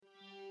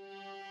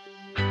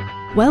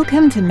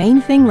Welcome to Main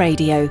Thing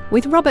Radio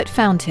with Robert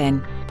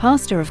Fountain,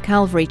 pastor of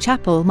Calvary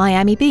Chapel,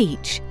 Miami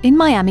Beach, in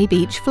Miami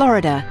Beach,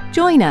 Florida.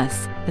 Join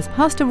us as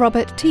Pastor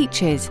Robert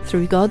teaches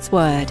through God's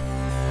Word.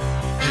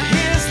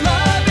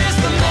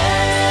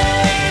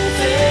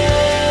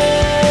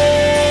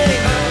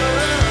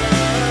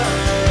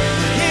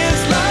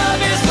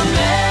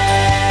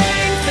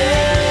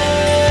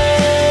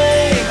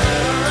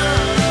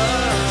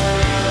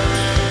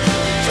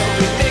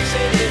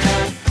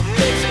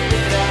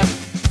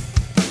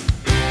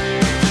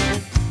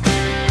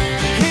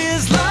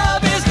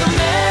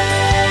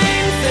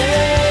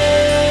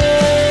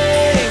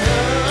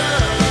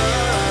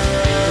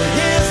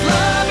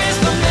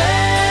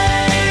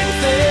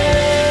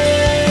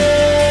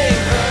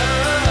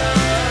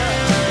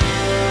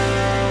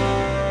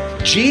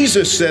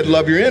 Jesus said,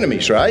 love your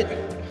enemies, right?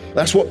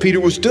 That's what Peter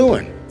was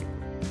doing.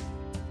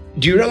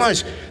 Do you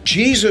realize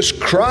Jesus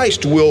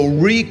Christ will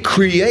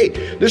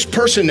recreate this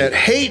person that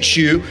hates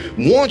you,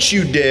 wants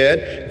you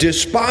dead,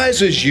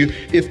 despises you?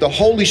 If the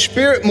Holy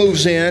Spirit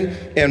moves in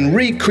and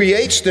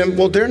recreates them,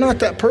 well, they're not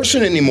that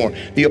person anymore.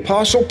 The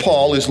Apostle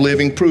Paul is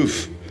living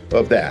proof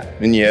of that.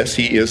 And yes,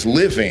 he is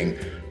living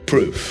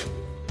proof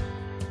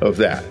of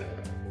that.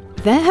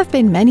 There have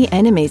been many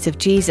enemies of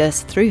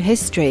Jesus through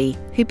history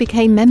who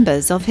became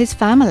members of his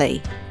family.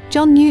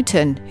 John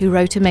Newton, who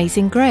wrote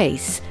Amazing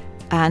Grace,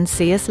 and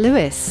C.S.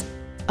 Lewis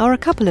are a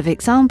couple of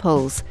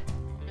examples.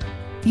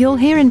 You'll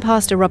hear in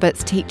Pastor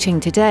Robert's teaching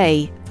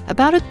today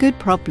about a good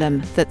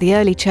problem that the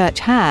early church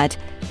had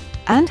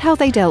and how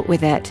they dealt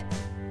with it.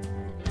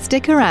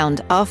 Stick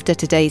around after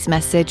today's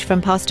message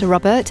from Pastor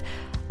Robert.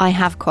 I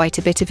have quite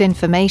a bit of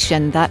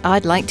information that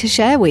I'd like to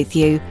share with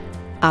you.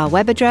 Our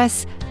web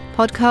address,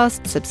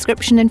 podcast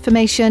subscription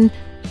information,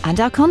 and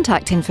our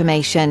contact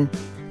information.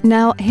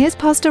 Now, here's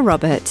Pastor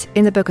Robert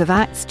in the book of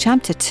Acts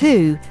chapter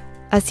 2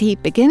 as he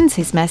begins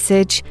his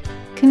message,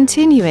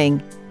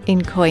 continuing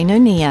in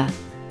Koinonia.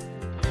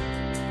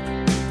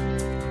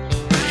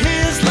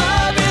 His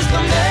love is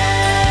the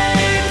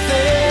main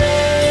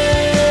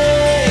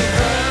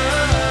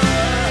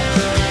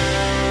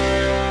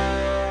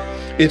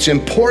thing. It's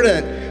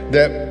important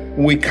that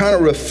we kind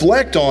of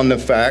reflect on the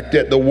fact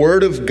that the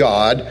Word of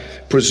God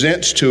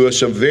presents to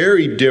us a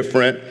very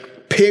different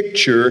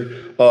picture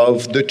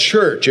of the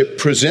church. It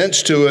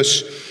presents to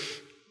us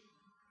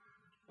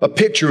a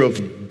picture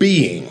of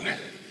being.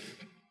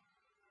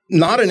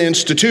 Not an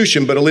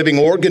institution, but a living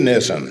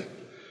organism.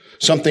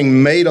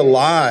 Something made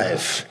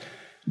alive,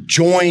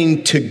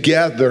 joined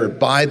together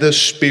by the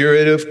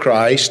Spirit of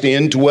Christ,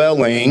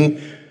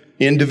 indwelling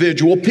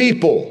individual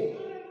people.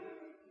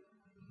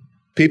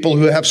 People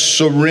who have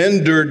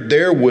surrendered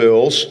their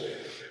wills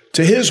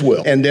to His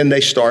will. And then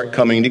they start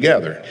coming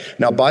together.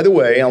 Now, by the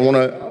way, I want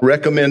to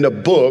recommend a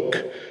book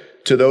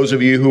to those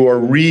of you who are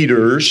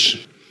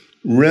readers,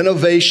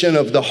 Renovation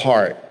of the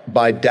Heart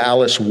by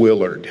Dallas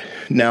Willard.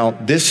 Now,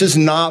 this is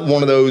not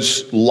one of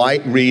those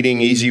light reading,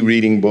 easy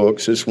reading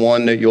books. It's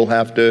one that you'll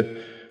have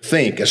to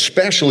think,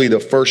 especially the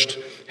first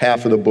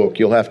half of the book.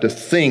 You'll have to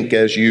think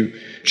as you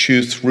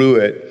chew through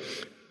it.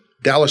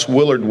 Dallas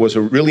Willard was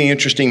a really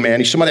interesting man.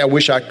 He's somebody I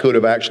wish I could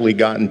have actually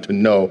gotten to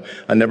know.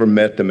 I never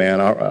met the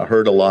man. I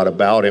heard a lot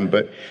about him,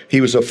 but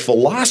he was a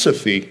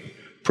philosophy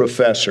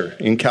professor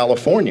in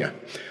California.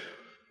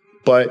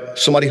 But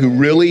somebody who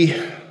really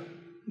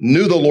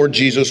knew the Lord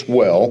Jesus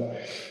well.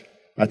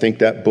 I think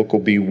that book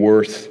will be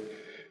worth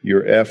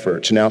your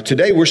efforts. Now,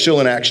 today we're still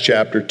in Acts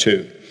chapter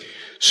 2.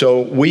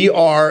 So we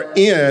are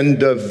in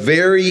the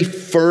very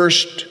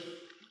first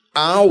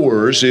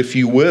hours, if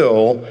you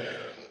will,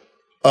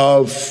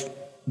 of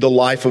the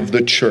life of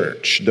the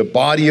church, the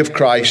body of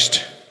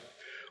Christ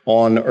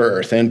on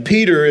earth. And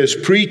Peter is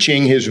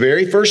preaching his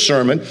very first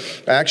sermon,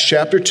 Acts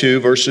chapter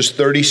 2, verses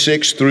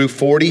 36 through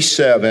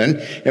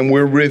 47. And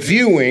we're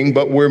reviewing,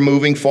 but we're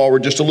moving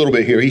forward just a little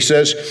bit here. He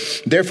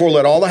says, therefore,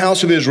 let all the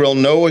house of Israel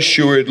know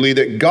assuredly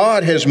that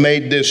God has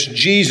made this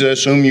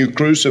Jesus, whom you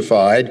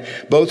crucified,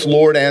 both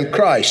Lord and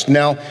Christ.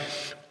 Now,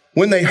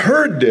 when they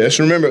heard this,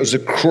 remember, it was a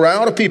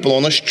crowd of people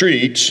on the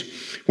streets.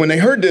 When they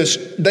heard this,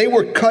 they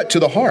were cut to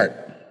the heart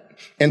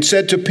and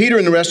said to Peter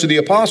and the rest of the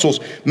apostles,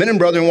 men and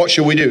brethren, what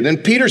shall we do? Then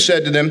Peter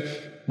said to them,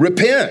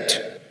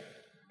 repent,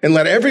 and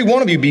let every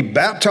one of you be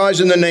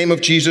baptized in the name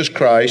of Jesus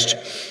Christ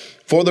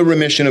for the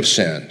remission of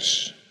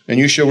sins. And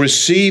you shall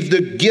receive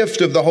the gift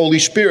of the Holy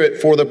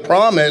Spirit, for the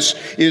promise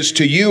is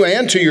to you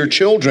and to your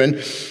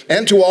children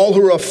and to all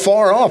who are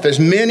afar off, as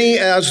many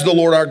as the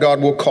Lord our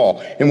God will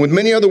call. And with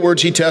many other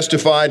words he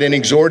testified and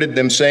exhorted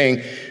them,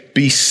 saying,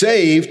 be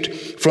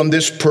saved from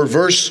this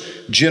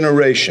perverse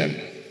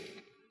generation.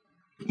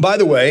 By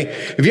the way,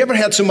 have you ever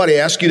had somebody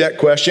ask you that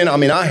question? I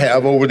mean, I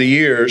have over the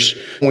years.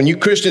 When you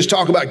Christians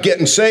talk about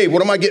getting saved,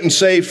 what am I getting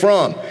saved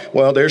from?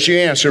 Well, there's your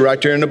answer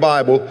right there in the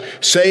Bible.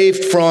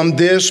 Saved from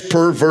this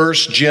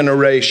perverse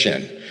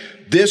generation.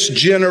 This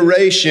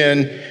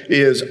generation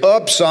is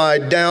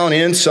upside down,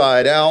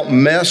 inside out,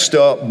 messed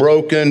up,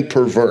 broken,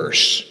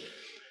 perverse.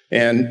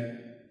 And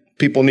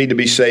people need to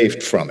be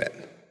saved from it.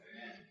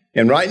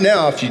 And right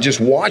now, if you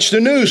just watch the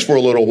news for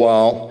a little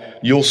while,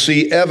 you'll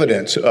see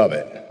evidence of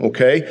it,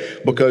 okay?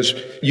 Because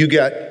you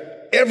got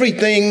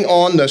everything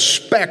on the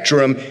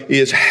spectrum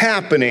is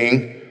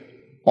happening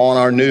on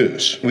our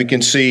news. We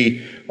can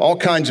see all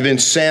kinds of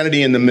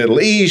insanity in the Middle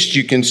East.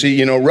 You can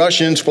see,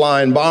 Russians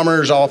flying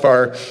bombers off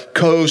our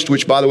coast,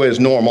 which, by the way, is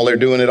normal. They're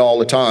doing it all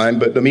the time,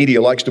 but the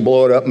media likes to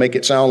blow it up, make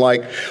it sound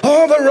like,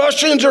 oh, the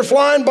Russians are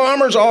flying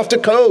bombers off the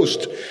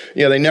coast.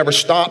 Yeah, they never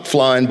stopped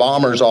flying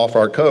bombers off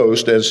our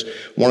coast, as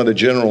one of the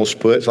generals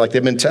put. It's like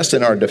they've been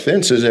testing our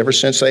defenses ever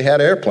since they had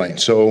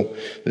airplanes. So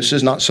this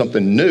is not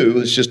something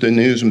new. It's just the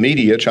news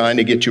media trying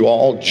to get you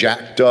all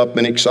jacked up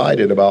and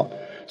excited about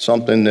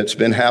something that's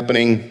been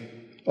happening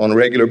on a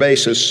regular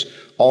basis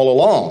all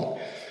along.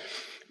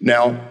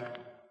 Now,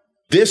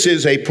 this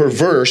is a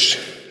perverse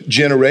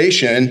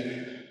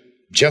generation,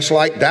 just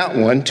like that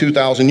one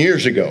 2,000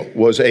 years ago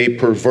was a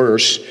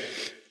perverse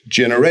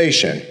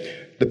generation.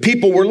 The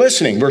people were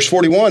listening. Verse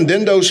 41,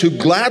 then those who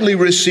gladly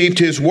received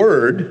his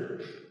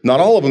word, not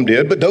all of them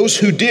did, but those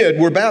who did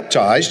were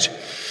baptized.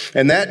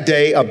 And that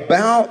day,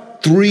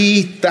 about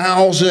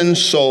 3,000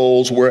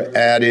 souls were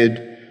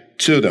added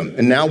to them.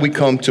 And now we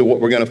come to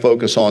what we're going to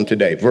focus on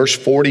today. Verse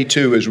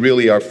 42 is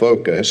really our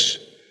focus.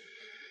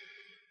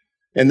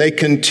 And they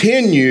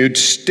continued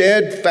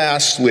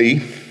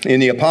steadfastly in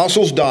the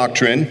apostles'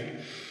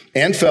 doctrine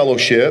and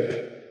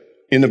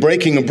fellowship, in the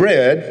breaking of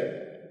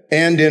bread,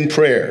 and in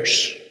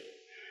prayers.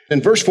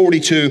 In verse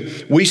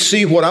 42, we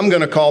see what I'm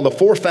going to call the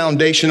four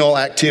foundational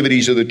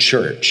activities of the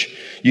church.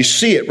 You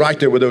see it right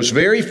there with those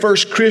very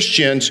first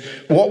Christians.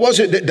 What was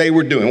it that they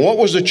were doing? What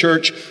was the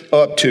church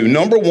up to?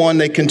 Number one,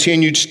 they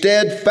continued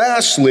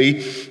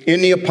steadfastly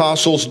in the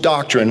apostles'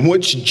 doctrine,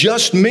 which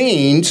just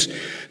means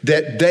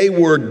that they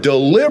were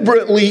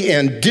deliberately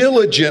and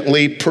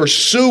diligently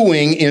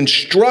pursuing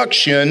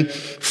instruction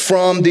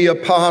from the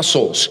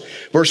apostles.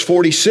 Verse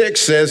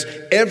 46 says,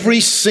 every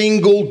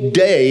single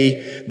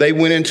day they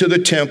went into the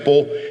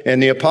temple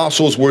and the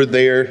apostles were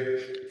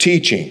there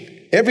teaching.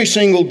 Every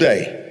single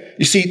day.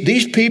 You see,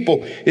 these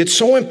people, it's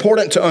so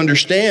important to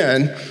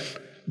understand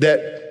that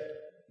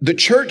the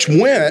church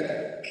went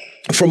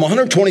from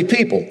 120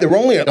 people. There were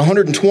only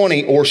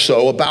 120 or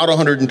so, about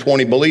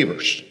 120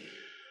 believers.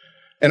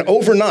 And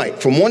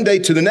overnight, from one day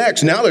to the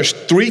next, now there's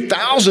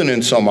 3,000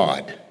 and some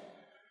odd.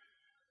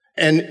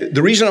 And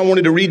the reason I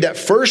wanted to read that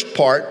first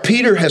part,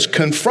 Peter has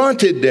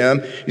confronted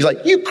them. He's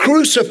like, you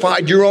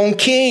crucified your own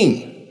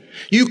king.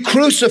 You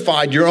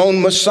crucified your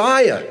own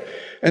Messiah.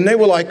 And they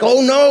were like,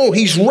 oh no,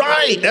 he's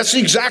right. That's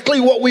exactly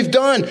what we've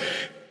done.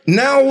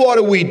 Now what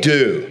do we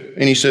do?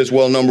 And he says,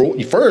 well,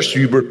 first,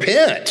 you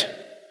repent.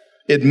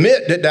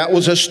 Admit that that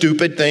was a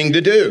stupid thing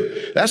to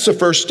do. That's the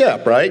first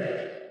step, right?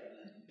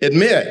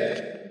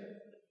 Admit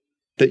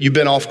that you've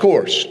been off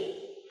course.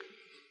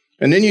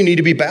 And then you need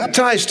to be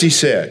baptized, he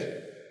said.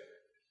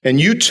 And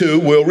you too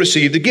will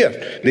receive the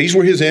gift. These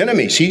were his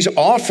enemies. He's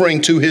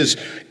offering to his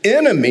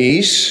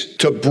enemies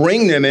to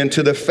bring them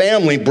into the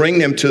family, bring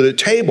them to the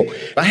table.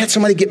 I had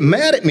somebody get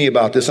mad at me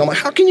about this. I'm like,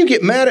 how can you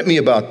get mad at me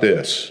about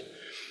this?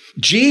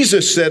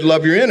 Jesus said,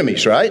 love your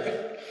enemies, right?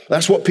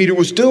 That's what Peter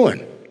was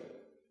doing.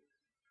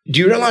 Do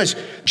you realize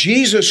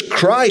Jesus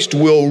Christ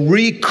will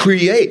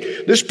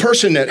recreate this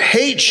person that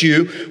hates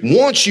you,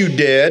 wants you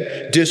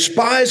dead,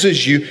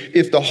 despises you?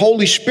 If the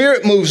Holy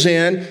Spirit moves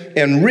in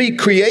and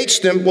recreates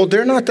them, well,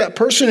 they're not that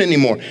person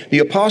anymore. The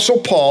Apostle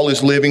Paul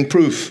is living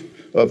proof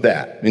of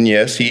that. And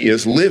yes, he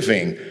is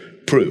living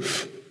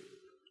proof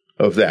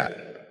of that.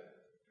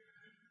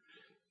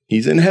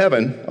 He's in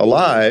heaven,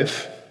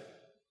 alive.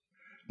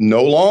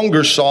 No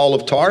longer Saul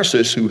of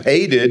Tarsus, who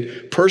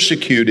hated,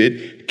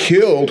 persecuted,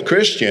 killed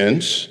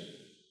Christians.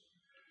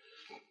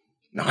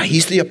 No,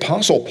 he's the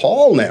Apostle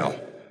Paul now.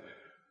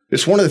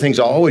 It's one of the things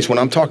when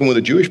I'm talking with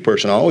a Jewish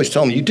person, I always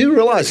tell them, you do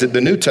realize that the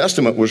New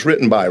Testament was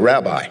written by a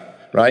rabbi,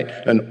 right?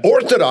 An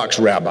Orthodox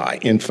rabbi.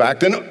 In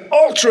fact, an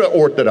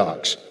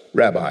ultra-Orthodox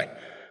rabbi.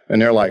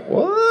 And they're like,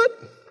 what?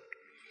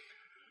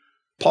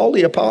 Paul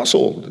the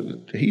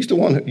Apostle, he's the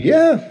one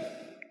yeah.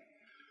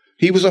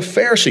 He was a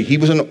Pharisee. He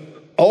was an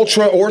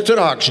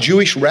ultra-Orthodox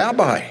Jewish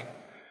rabbi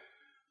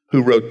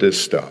who wrote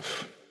this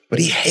stuff. But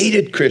he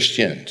hated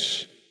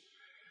Christians.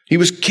 He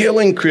was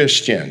killing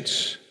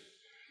Christians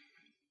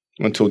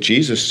until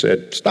Jesus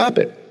said, stop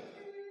it.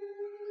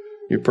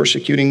 You're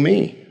persecuting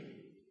me.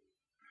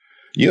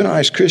 You and I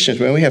as Christians,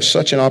 man, we have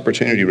such an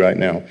opportunity right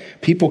now.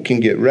 People can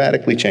get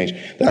radically changed.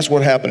 That's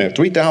what happened there.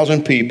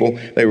 3,000 people,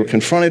 they were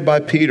confronted by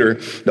Peter.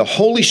 The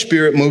Holy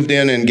Spirit moved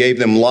in and gave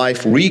them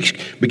life,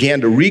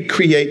 began to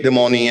recreate them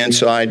on the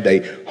inside.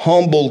 They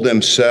humbled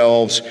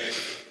themselves.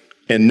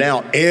 And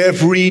now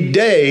every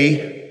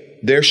day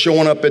they're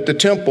showing up at the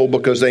temple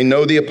because they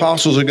know the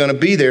apostles are going to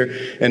be there,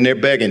 and they're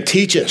begging,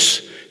 teach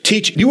us.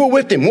 Teach. You were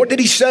with him. What did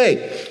he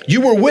say?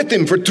 You were with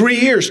him for 3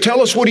 years. Tell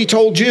us what he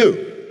told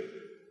you.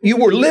 You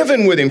were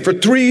living with him for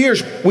 3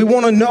 years. We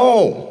want to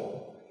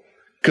know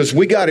because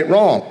we got it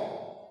wrong.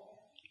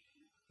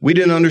 We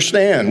didn't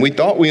understand. We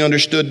thought we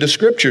understood the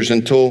scriptures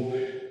until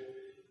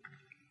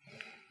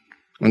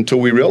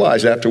we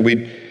realized after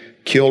we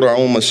killed our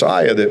own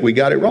Messiah that we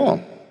got it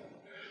wrong.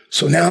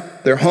 So now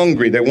they're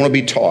hungry. They want to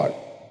be taught.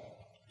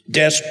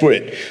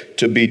 Desperate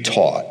to be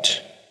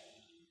taught.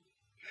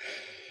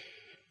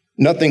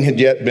 Nothing had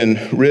yet been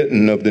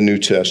written of the New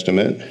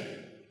Testament.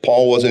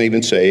 Paul wasn't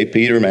even saved.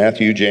 Peter,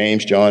 Matthew,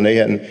 James, John, they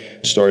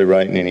hadn't started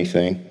writing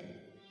anything.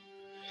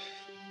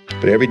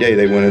 But every day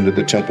they went into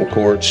the temple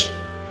courts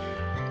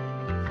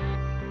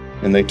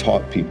and they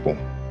taught people.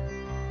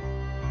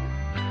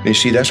 And you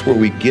see, that's where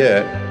we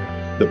get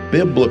the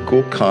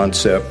biblical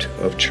concept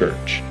of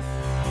church.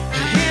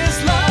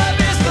 His love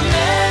is the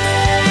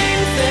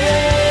main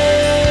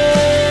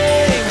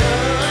thing.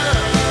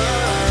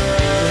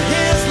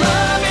 His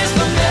love is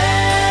the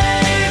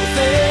main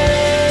thing.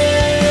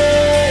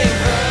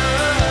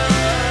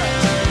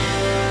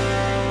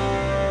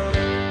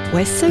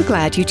 We're so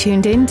glad you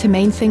tuned in to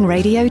Main Thing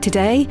Radio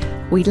today.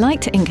 We'd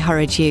like to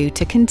encourage you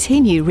to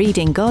continue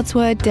reading God's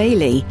Word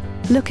daily,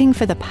 looking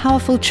for the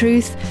powerful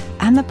truth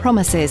and the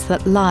promises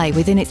that lie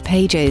within its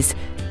pages.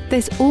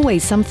 There's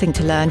always something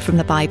to learn from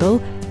the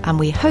Bible, and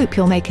we hope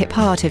you'll make it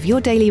part of your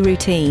daily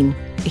routine.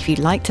 If you'd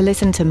like to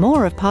listen to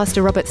more of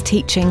Pastor Robert's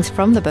teachings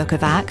from the book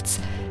of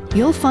Acts,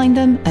 you'll find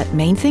them at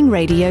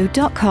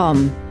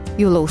mainthingradio.com.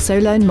 You'll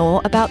also learn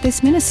more about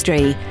this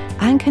ministry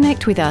and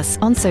connect with us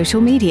on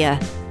social media.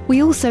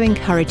 We also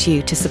encourage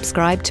you to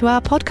subscribe to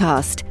our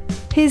podcast.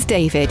 Here's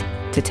David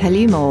to tell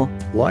you more.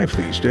 Life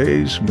these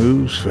days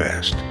moves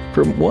fast.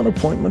 From one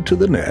appointment to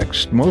the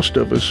next, most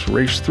of us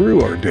race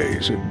through our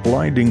days at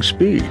blinding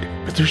speed.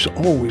 But there's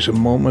always a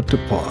moment to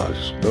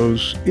pause.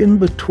 Those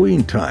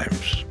in-between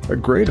times are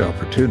great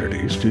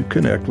opportunities to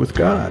connect with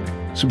God.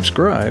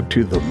 Subscribe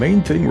to the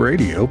Main Thing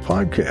Radio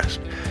podcast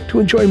to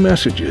enjoy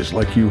messages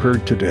like you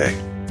heard today.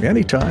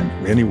 Anytime,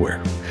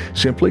 anywhere.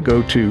 Simply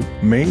go to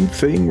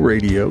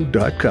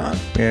mainthingradio.com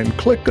and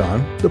click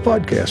on the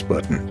podcast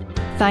button.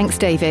 Thanks,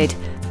 David.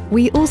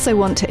 We also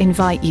want to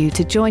invite you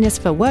to join us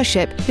for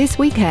worship this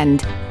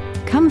weekend.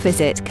 Come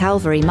visit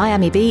Calvary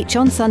Miami Beach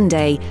on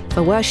Sunday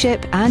for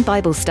worship and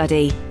Bible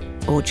study,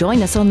 or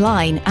join us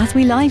online as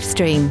we live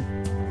stream.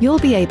 You'll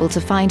be able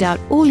to find out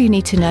all you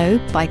need to know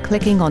by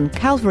clicking on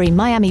Calvary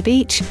Miami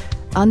Beach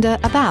under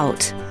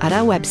About at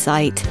our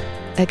website.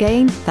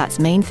 Again, that's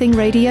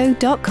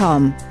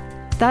mainthingradio.com.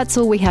 That's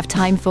all we have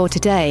time for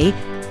today.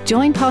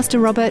 Join Pastor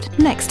Robert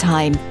next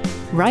time,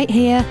 right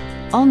here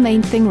on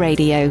Main Thing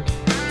Radio.